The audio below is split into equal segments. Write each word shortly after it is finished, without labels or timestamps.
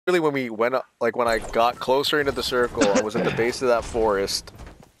Really, when we went up, like when I got closer into the circle, I was at the base of that forest.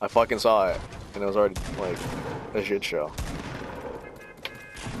 I fucking saw it, and it was already like a shit show.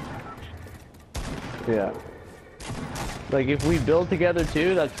 Yeah. Like if we build together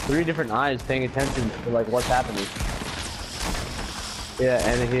too, that's 3 different eyes paying attention to like what's happening. Yeah,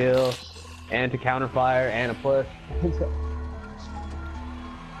 and a heal, and to counter fire, and a push.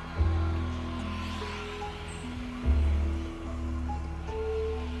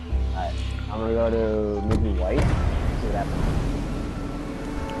 Alright, I'm gonna go to maybe white. See what happens.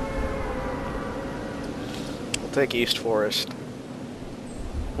 We'll take East Forest.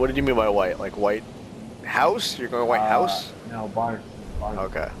 What did you mean by white? Like white house? You're going white house? No, barn. Barn.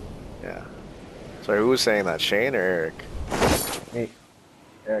 Okay. Yeah. Sorry, who was saying that? Shane or Eric? Me.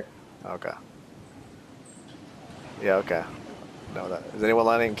 Eric. Okay. Yeah, okay. No, that is anyone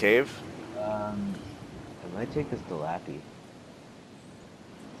landing in cave? I might take this to Lappy.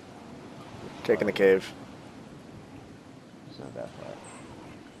 Taking the cave. It's not that far.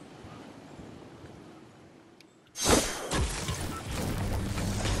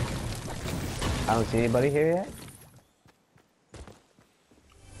 I don't see anybody here yet.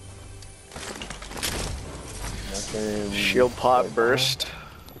 Nothing. Shield pot burst.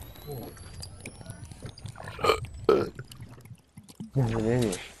 Nothing in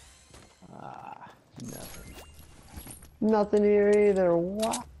here. Nothing. Nothing here either.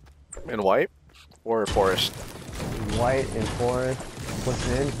 What? In white or forest? White and forest.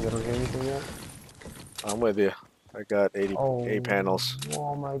 Pushing in because I don't hear anything yet. I'm with you. I got 88 panels.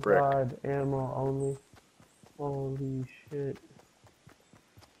 Oh my Brick. god, ammo only. Holy shit.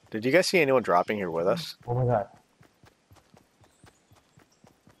 Did you guys see anyone dropping here with us? Oh my god.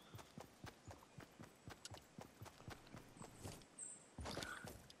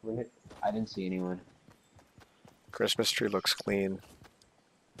 I didn't see anyone. Christmas tree looks clean.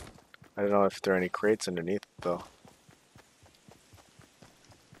 I don't know if there are any crates underneath though.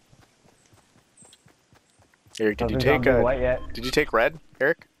 Eric, did you take white yet? Did you take red,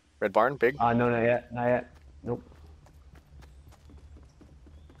 Eric? Red barn, big? No, not yet. Not yet. Nope.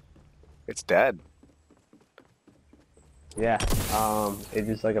 It's dead. Yeah. It's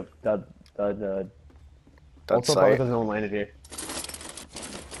just like a dud. Dud Also, site. probably because no one landed here.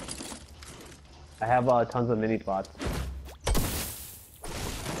 I have tons of mini plots.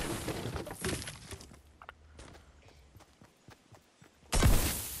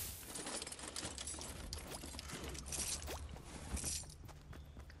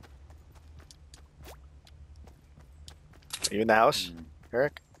 Are you in the house,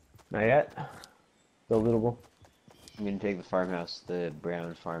 Eric? Not yet. Still lootable. I'm gonna take the farmhouse, the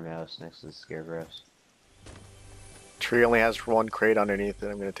brown farmhouse next to the scarecrows. Tree only has 1 crate underneath it.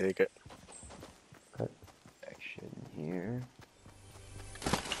 I'm gonna take it. Section here.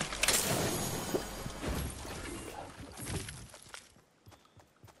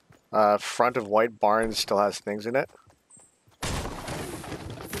 Front of white barn still has things in it.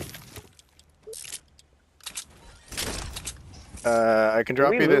 I can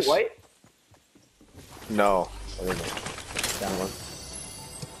drop you this. White? No. Down one.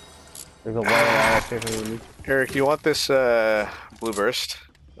 There's a white up here for me. Eric, do you want this blue burst?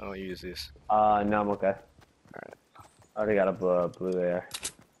 I don't use these. No, I'm okay. Alright. I already got a blue there.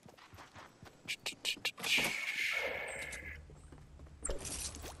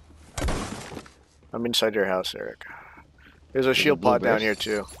 I'm inside your house, Eric. There's a shield pot down here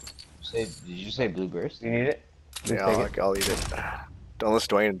too. Did you say blue burst? You need it? Just Yeah, take it. I'll eat it. Don't listen,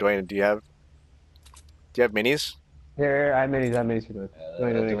 Dwayne. Dwayne, do you have minis? Here, I have minis. I have minis for Dwayne.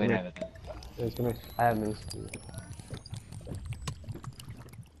 Dwayne, Dwayne come have it then. here. Come here. I have minis.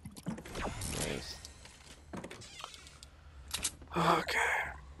 Nice. Okay.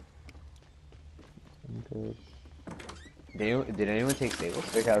 Did anyone take stables?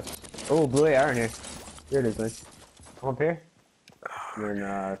 Big house. Oh, blue iron here. Here it is, man. Come up here. You're in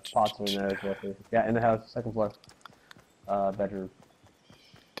pots in there as well. Too. Yeah, in the house, second floor. Bedroom.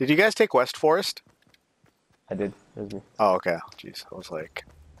 Did you guys take West Forest? I did. It was me. Oh, okay. Jeez, I was like,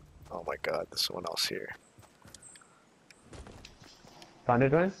 oh my god, there's someone else here. Found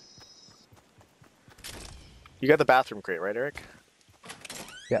it, Dwayne? You got the bathroom crate, right, Eric?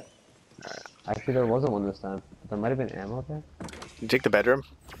 Yeah. Alright. Actually, there wasn't one this time. There might have been ammo there. You take the bedroom?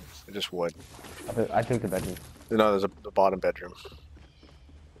 I just would. I took the bedroom. No, there's the bottom bedroom.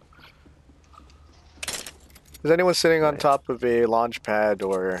 Is anyone sitting on top of a launch pad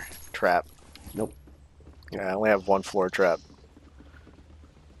or trap? Nope. Yeah, I only have 1 floor trap.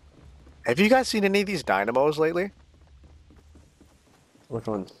 Have you guys seen any of these dynamos lately? Which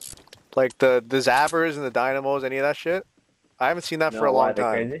ones? Like the zappers and the dynamos, any of that shit? I haven't seen that for a No, why? long They're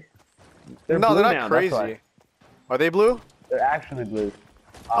time. crazy? They're No, blue they're not now, that's why. crazy. Are they blue? They're actually blue.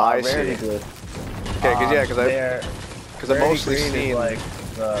 I Rarity see. blue. Okay, because They're I've rarity mostly green seen. is like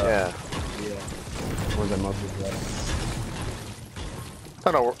the ones I mostly see.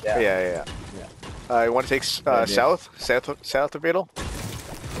 Oh no. Yeah. Yeah. You want to take Yeah, south of Beetle?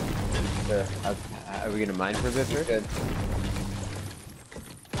 Sure. Are we gonna mine for a bit first? Good.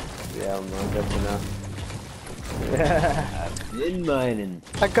 Yeah, I'm good for now. Been mining.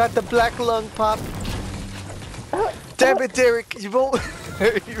 I got the black lung pop. Damn it, Derek! You've only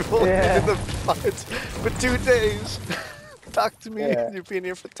been in the fights for 2 days. Talk to me. Yeah. You've been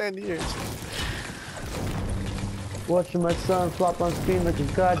here for 10 years. Watching my son flop on screen like a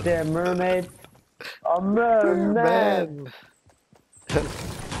goddamn mermaid. A merman!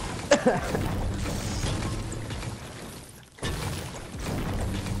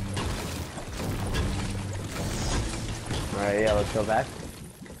 Alright, yeah, let's go back.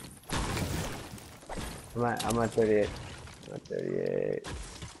 I'm at 38. I'm at 38.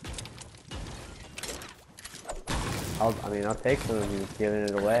 I'll take some of you giving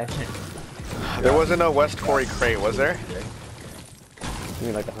it away. There wasn't a West Quarry crate, was there? Give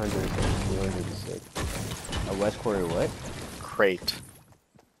me like 100 or something. 206. A West Quarter what? Crate.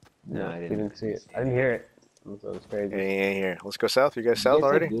 No, I We didn't. didn't see it. I didn't hear it. So it was crazy. Yeah, here. Let's go south. You guys south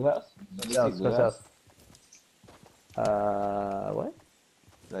already? Blue house? Yeah, let's go south. What?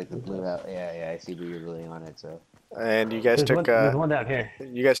 Like the blue house. Yeah, I see where you're really on it, so. And you guys took there's one down here.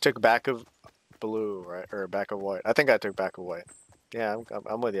 you guys took back of blue, right? Or back of white. I think I took back of white. Yeah,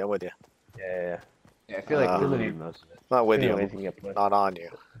 I'm with you. I'm with you. Yeah. Yeah, I feel like Uh, we're losing most of it. Not with you. Anyways, you can get pushed. Not on you.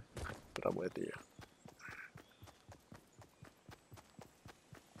 But I'm with you.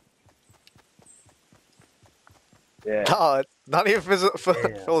 Yeah. Oh, not even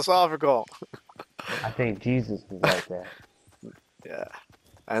philosophical. I think Jesus was like that. Yeah.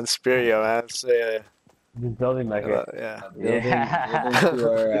 And Spirio, man. It's, He's building back here. yeah. Building to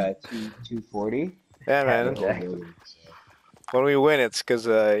our 240. Yeah, man. Exactly. When we win, it's because,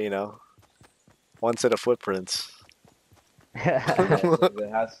 you know, one set of footprints. The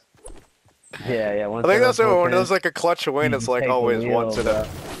house. Yeah. I think that's what when there's like a clutch win, it's like always one set of.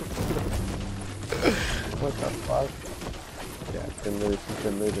 What the fuck? Yeah, it's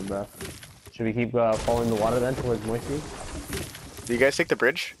been losing, bro. Should we keep following the water then towards Moisty? Do you guys take the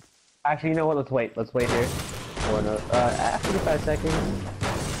bridge? Actually, you know what? Let's wait. Let's wait here. Or no, after 5 seconds.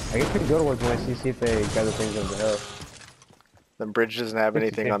 I guess we can go towards Moisty, see if they gather things on the hill. The bridge doesn't have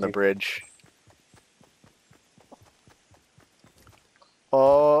anything on the 50-50. bridge.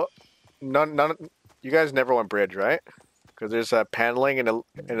 Oh, none. You guys never went bridge, right? Because there's paneling and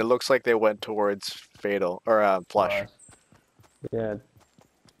it looks like they went towards fatal or flush. Yeah.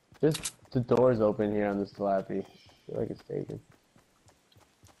 Just the door's open here on this Lappy. I feel like it's taken.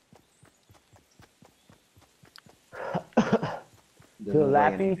 To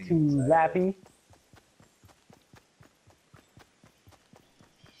Lappy, to Lappy.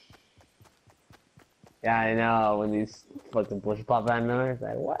 Yeah, I know, when these fucking bush pop out of nowhere, it's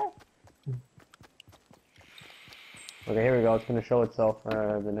like, what? Okay, here we go, it's gonna show itself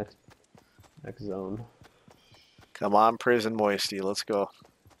for the next zone. Come on, prison moisty, let's go.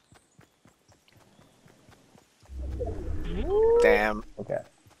 Damn. Okay,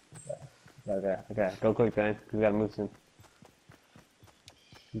 go quick, man, we gotta move soon.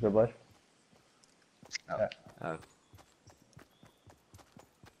 You go, Bush? Oh.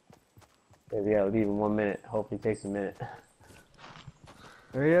 Yeah, we gotta leave in 1 minute, hopefully it takes a minute.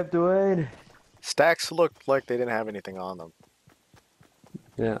 Hurry up, Dwayne. Stacks looked like they didn't have anything on them.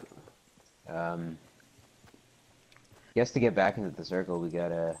 Yeah. Guess to get back into the circle, we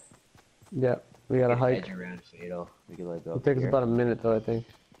gotta. Yeah, we gotta hike. Edge around fatal. We could like go. It'll take us about a minute though, I think.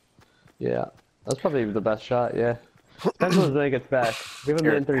 Yeah, that's probably the best shot. Yeah. Depends when it gets back. Give it a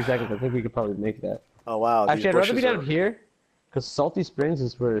minute and 30 seconds. I think we could probably make that. Oh wow. Actually, I'd rather be bushes down here, because Salty Springs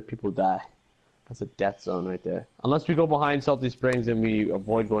is where people die. That's a death zone right there. Unless we go behind Salty Springs and we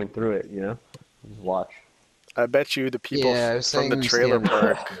avoid going through it, you know? Just watch. I bet you the people from the trailer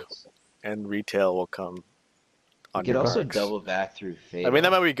park and retail will come. You could also double back through fatal. I mean,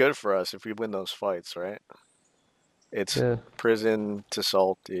 that might be good for us if we win those fights, right? It's prison to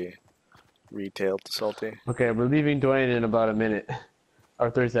Salty, retail to Salty. Okay, we're leaving Dwayne in about a minute. Or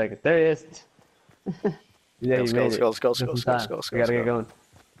 30 seconds. There he is! Yeah, Let's you go, made let's it. go, let's go, let's Just go, in let's go, time. let's go, let's We gotta go. get going.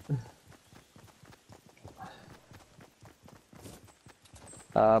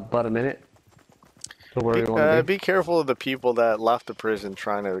 About a minute. To where we want to Be careful of the people that left the prison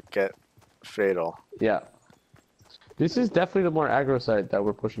trying to get fatal. Yeah. This is definitely the more aggro side that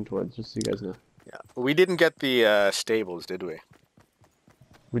we're pushing towards, just so you guys know. Yeah. We didn't get the stables, did we?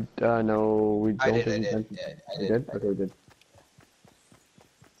 We no, we don't. I did. Yeah, I did. Okay, we did.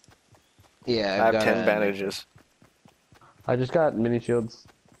 Yeah, I have 10 bandages. I just got mini shields.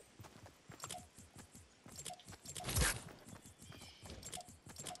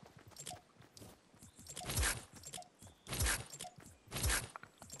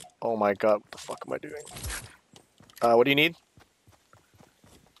 Oh my god, what the fuck am I doing? What do you need?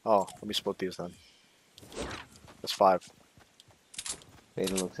 Oh, let me split these then. That's 5.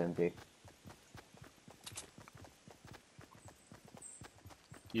 Beta looks empty.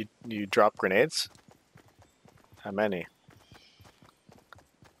 You drop grenades? How many?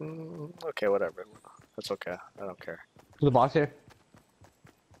 Okay, whatever. That's okay. I don't care. There's a box here.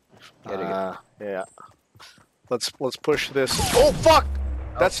 Yeah. Let's push this. Oh fuck!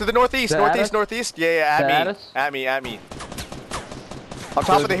 That's to the northeast, northeast. Yeah, at me. On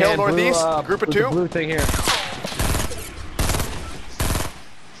top of the hill, northeast. Group of 2. Blue thing here.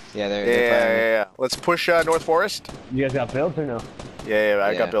 Yeah, they're Yeah. Let's push North Forest. You guys got builds or no? Yeah,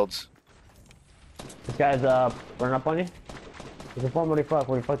 I got builds. This guy's running up on you. There's a form. Where the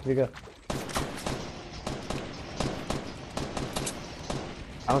fuck did he go?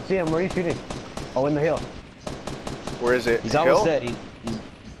 I don't see him. Where are you shooting? Oh, in the hill. Where is it? He's almost dead.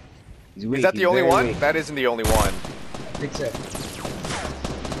 He's weak. Is that the only one? Weak. That isn't the only one. I think so.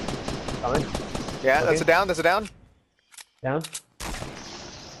 Coming. Yeah, Okay. that's a down. Down.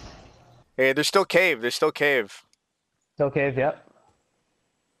 Hey, there's still cave. Still cave. Yep.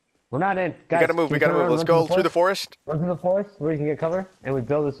 We're not in. Guys, We gotta move. Let's go through the forest. Run through the forest where you can get cover, and we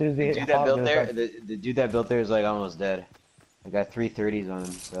build as soon as we hit The dude that built there, the dude that built there is like almost dead. I got 330s on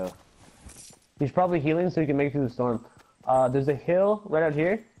him, so. He's probably healing so he can make it through the storm. There's a hill right out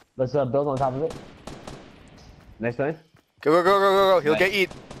here. Let's build on top of it. Next time. Go. He'll Nice. get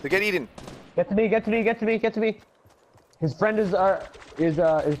eaten. Get to me. His friend is trying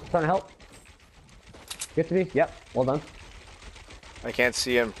to help. Get to me. Yep. Well done. I can't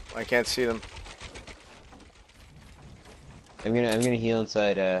see him. I can't see them. I'm gonna heal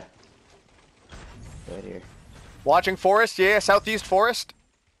inside right here. Watching forest. Yeah, southeast forest.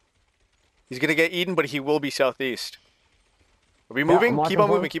 He's gonna get eaten, but he will be southeast. Are we moving? I'm Keep on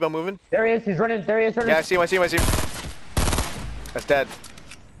watching moving. Moving. There he is. He's running. There he is running. Yeah, I see him. That's dead.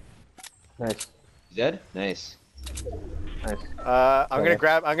 Nice. He's dead? Nice. I'm gonna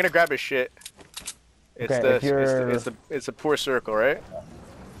grab his shit. It's Okay, it's a poor circle, right?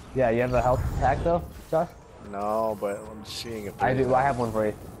 Yeah, you have a health pack though, Josh? No, but I'm seeing it. I do. I have one for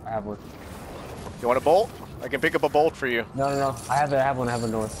you. I have one. You want a bolt? I can pick up a bolt for you. No. I have one. I have a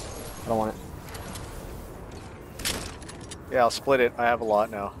north. I don't want it. Yeah, I'll split it. I have a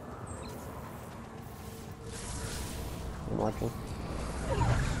lot now. I'm watching.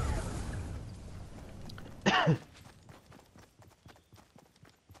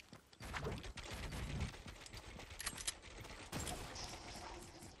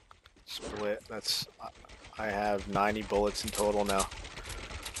 Split. I have 90 bullets in total now.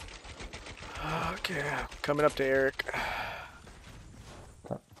 Okay, coming up to Eric.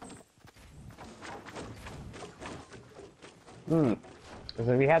 So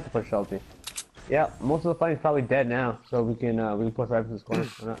we have to push Shelty. Yeah, most of the fight is probably dead now, so we can push right to this corner.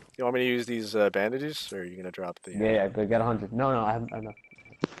 Or not. You want me to use these bandages, or are you gonna drop the? Yeah, but get 100. No, I have enough.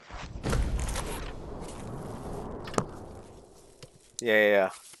 Yeah.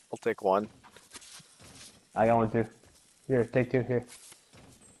 I'll take one. I got one too. Here, take 2 here.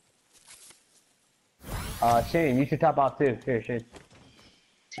 Shane, you should top off too. Here, Shane.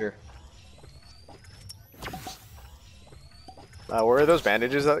 Sure. Where are those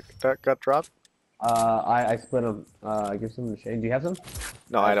bandages that got dropped? I split them. I give some to Shane. Do you have some?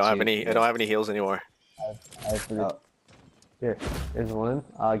 No, I don't have any. I don't have any heals anymore. I have 3. Here, here's one.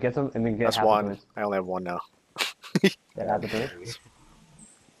 Get some and then get. That's half one. The points. I only have one now. Get half the points.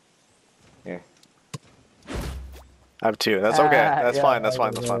 Here. I have 2. That's okay. That's yeah, fine. That's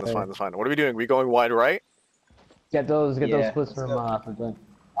fine. What are we doing? We going wide right? Get those Yeah, splits let's from Glenn.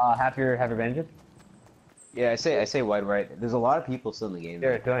 Half your bandages. Yeah, I say wide right. There's a lot of people still in the game.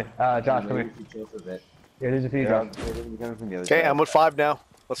 Here, Josh, come here. Maybe we should chill for a bit. Here, there's a few, They're Josh. coming from the other Okay, side. I'm with 5 now.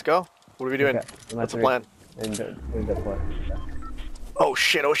 Let's go. What are we doing? Okay, What's the 3. plan? And the 4. Oh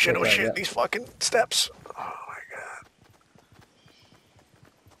shit! Okay, yeah. These fucking steps. Oh my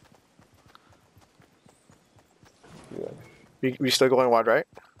god. We still going wide right?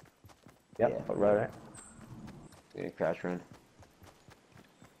 Yep, Yeah. right. Yeah, crash run.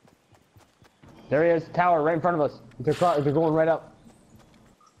 There he is, tower right in front of us. They're going right up.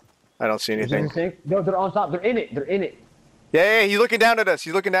 I don't see anything. No, they're on top. They're in it. Yeah, he's looking down at us.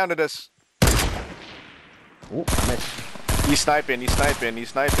 Ooh, I missed. He's sniping. He's sniping. He's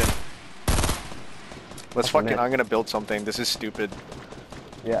sniping. Let's fucking. I'm gonna build something. This is stupid.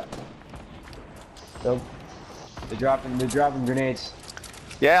 Yeah. So, They're dropping grenades.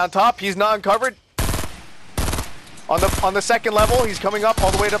 Yeah, on top. He's not uncovered. On the second level, he's coming up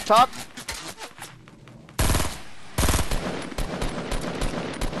all the way up top.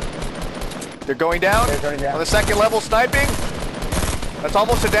 They're going down. On the second level, sniping. That's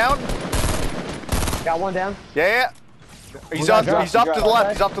almost a down. Got one down. Yeah. He's up to the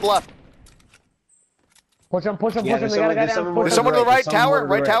left. He's up to the left. Push him. They There's got a guy someone down. There's someone to the right tower.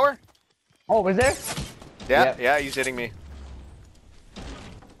 Right tower. Oh, was there? Yeah. Yeah. He's hitting me.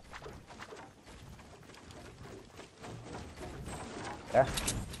 Yeah.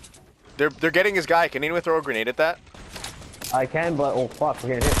 They're getting his guy. Can anyone throw a grenade at that? I can, but oh fuck,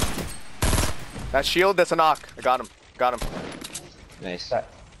 we're getting hit. That shield. That's a knock. I got him. Got him. Nice.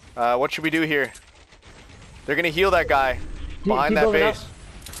 What should we do here? They're gonna heal that guy behind that base.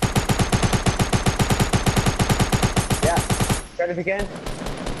 Yeah. Shred if you can.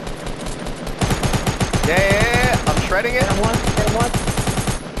 Yeah. I'm shredding it. Hit him once.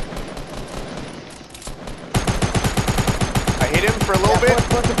 I hit him for a little bit.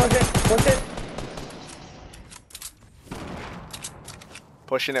 Push it.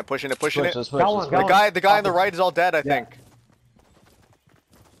 Pushing it. Push. The guy on the right is all dead, I think.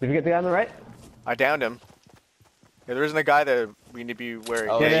 Did you get the guy on the right? I downed him. Yeah, there isn't a guy that we need to be wary.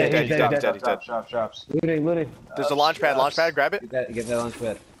 Oh, He's yeah, dead. he's dead. Drops. Looting. There's a launch pad. Grab it. Get that launch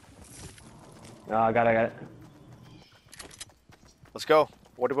pad. Oh, I got it. Let's go.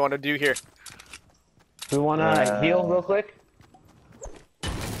 What do we want to do here? Do we want to heal real quick?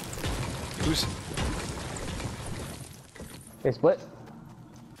 Who's? Okay, split.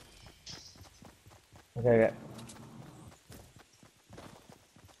 Okay.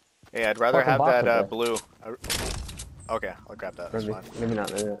 Yeah, I'd rather Fucking have that box blue. Okay, I'll grab that. That's fine. Maybe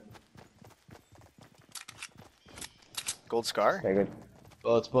not. Gold scar. Okay, good.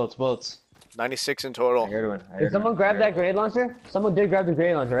 Bullets. 96 in total. Did someone grab that grenade launcher? Someone did grab the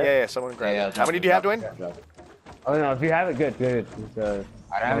grenade launcher, right? Yeah, someone grabbed it. How many do you have, Dwayne? Oh no, if you have it, good.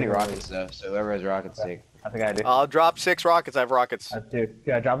 I don't have any rockets though, so whoever has rockets, take. I think I do. I'll drop 6 rockets. I have rockets. That's 2.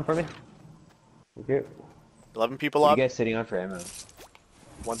 Can I drop them for me? Thank you. 11 people What are up. you guys sitting on for ammo?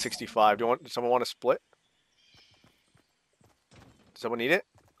 165. Does someone want to split? Does someone need it?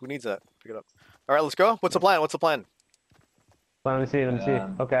 Who needs that? Pick it up. All right, let's go. What's the plan? Let me see.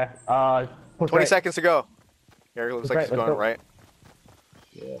 Okay. 20 seconds to go. Yeah, it looks like he's going right.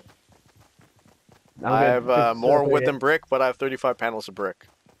 Yeah. I have more wood than brick, but I have 35 panels of brick.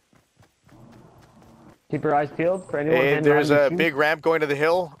 Keep your eyes peeled for anyone. Hey, there's a big ramp going to the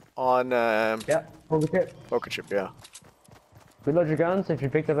hill on yeah, pokerchip. Yeah. Reload your guns if you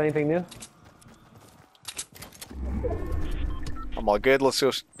picked up anything new. I'm all good. Let's go.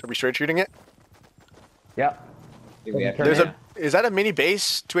 Are we straight shooting it? Yeah. Is that a mini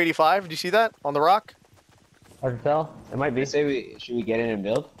base 285? Do you see that on the rock? Hard to tell. It might be. Should we get in and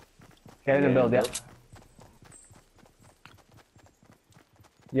build? Get in and build, yeah.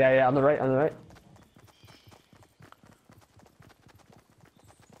 Yeah, on the right.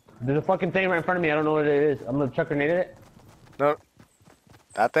 There's a fucking thing right in front of me. I don't know what it is. I'm gonna chuck a grenade at it. No.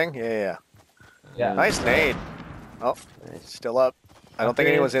 That thing? Yeah. Nice nade. Oh, still up. I don't think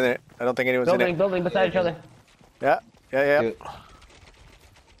anyone's in it. Building beside each other. Yeah. Dude.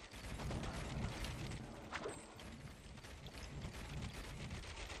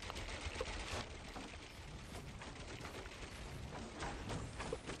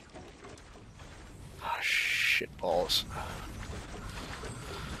 Oh, shit balls.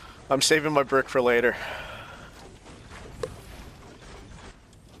 I'm saving my brick for later.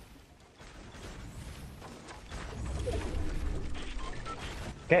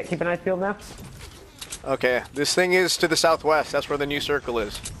 Okay, keep an eye peeled now. Okay, this thing is to the southwest. That's where the new circle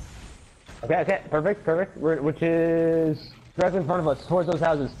is. Okay, perfect. Which is directly in front of us, towards those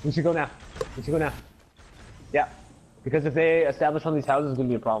houses. We should go now. Yeah, because if they establish on these houses, it's gonna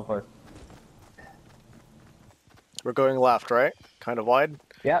be a problem for us. We're going left, right? Kind of wide.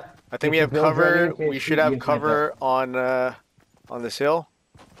 Yeah. I think we have cover. We should have cover on this hill.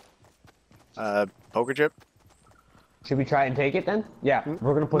 Pokerchip. Should we try and take it then? Yeah,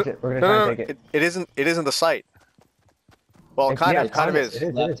 we're gonna push it. We're gonna try and take it. It isn't the site. Well, kind of is.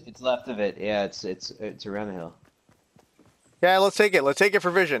 It's left of it. Yeah, it's around the hill. Yeah, let's take it. Let's take it for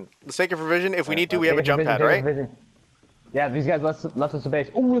vision. If we need to, we have a jump pad, right? Yeah, these guys left us a base.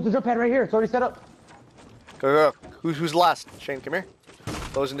 Oh, there's a jump pad right here. It's already set up. Go. Who's last? Shane, come here.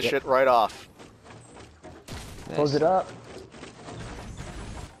 Closing the shit right off. Nice. Close it up.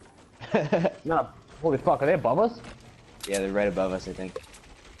 No. Holy fuck, are they above us? Yeah, they're right above us, I think.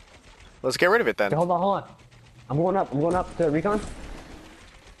 Let's get rid of it then. Okay, hold on. I'm going up to recon.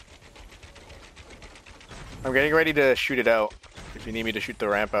 I'm getting ready to shoot it out. If you need me to shoot the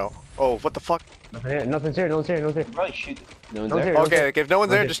ramp out. Oh, what the fuck? Nothing's here, no one's here. Probably shoot. No one's No one's there. here. Okay, if no one's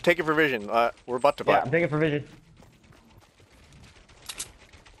there, just take it for vision. We're about to buy. Yeah, I'm taking for vision.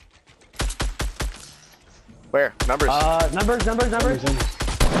 Where? Numbers. Numbers.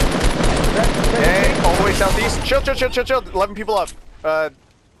 Okay, all the way southeast. Chill. 11 people up.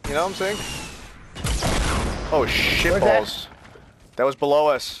 You know what I'm saying? Oh, shit balls. That was below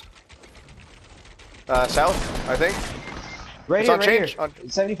us. South, I think. Right It's here, on right change. here.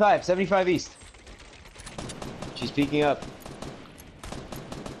 75 east. She's peeking up.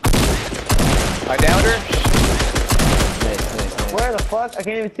 I downed her. Nice. Where the fuck? I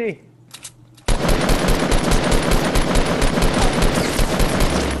can't even see.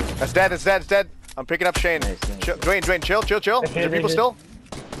 That's dead. I'm picking up Shane. Nice. Dwayne, chill. Is there people still?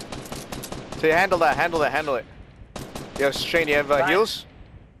 So you handle it. Yes, Shane, you have heals?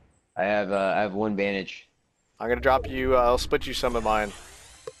 I have one bandage. I'm gonna drop you, I'll split you some of mine.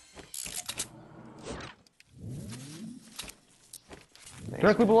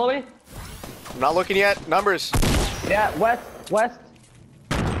 Directly below me? I'm not looking yet. Numbers. Yeah, west.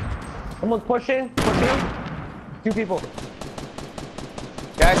 Someone's pushing him. 2 people.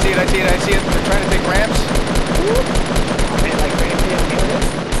 Yeah, I see it. They're trying to take ramps. Man, like crazy, I'm healing it.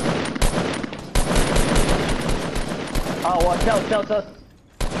 Oh, watch out.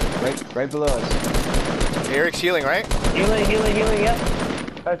 Right below us. Eric's healing, right? Healing, yep.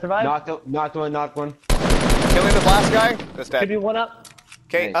 Try to survive. Knocked one. Killing the last guy. That's Should be dead. one up.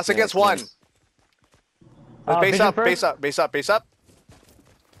 Okay, Nice, us against nice. one. Base Vision up. Base up.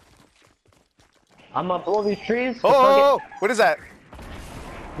 I'm up below these trees. Oh, what is that?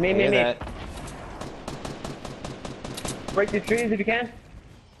 Me. That. Break these trees if you can.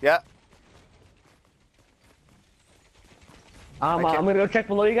 Yeah. I'm gonna go check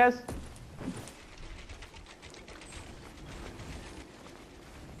below you guys.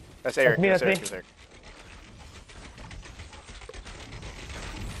 That's Eric. That's me. Eric.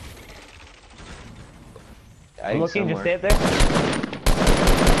 I'm looking, just stay up there. Keep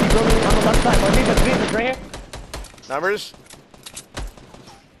building on the left side. One Venus, right here. Numbers.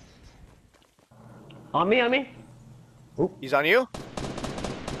 On me. He's on you?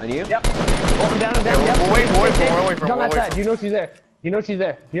 On you? Yep. Oh, I'm down. Yep. We'll wait for him. She's on that side. You know she's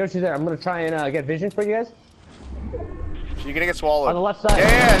there. I'm gonna try and get vision for you guys. So you're gonna get swallowed. On the left side.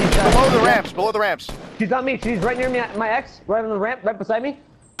 Yeah, she's below the ramps. She's on me. She's right near me, my ex, right on the ramp, right beside me.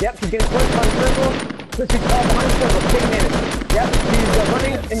 Yep, she's getting pushed by the circle. So she's all behind the circle, taking damage. Yep, she's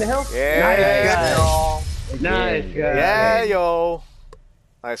running in the hill. Yeah. Nice guy. Yeah, yo.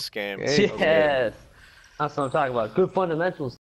 Nice game. Yes. That's what I'm talking about. Good fundamentals.